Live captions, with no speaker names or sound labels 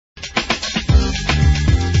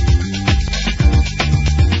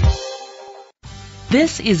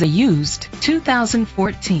This is a used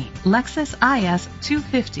 2014 Lexus IS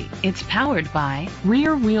 250. It's powered by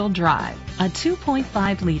rear-wheel drive, a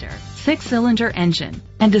 2.5-liter, 6-cylinder engine,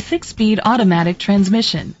 and a 6-speed automatic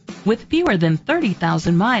transmission. With fewer than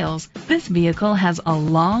 30,000 miles, this vehicle has a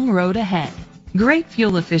long road ahead. Great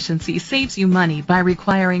fuel efficiency saves you money by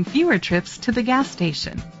requiring fewer trips to the gas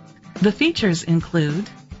station. The features include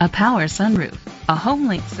a power sunroof, a home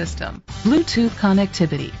link system, Bluetooth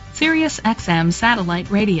connectivity, Sirius XM satellite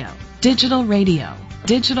radio, digital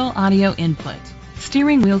audio input,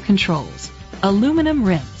 steering wheel controls, aluminum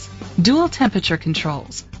rims, dual temperature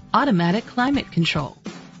controls, automatic climate control.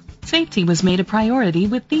 Safety was made a priority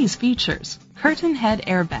with these features: curtain head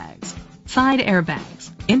airbags, side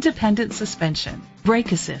airbags, independent suspension,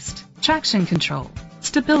 brake assist, traction control,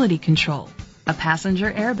 stability control, a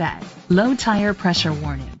passenger airbag, low tire pressure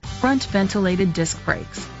warning, front ventilated disc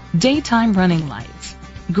brakes, daytime running lights.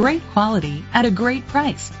 Great quality at a great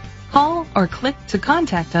price. Call or click to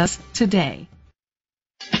contact us today.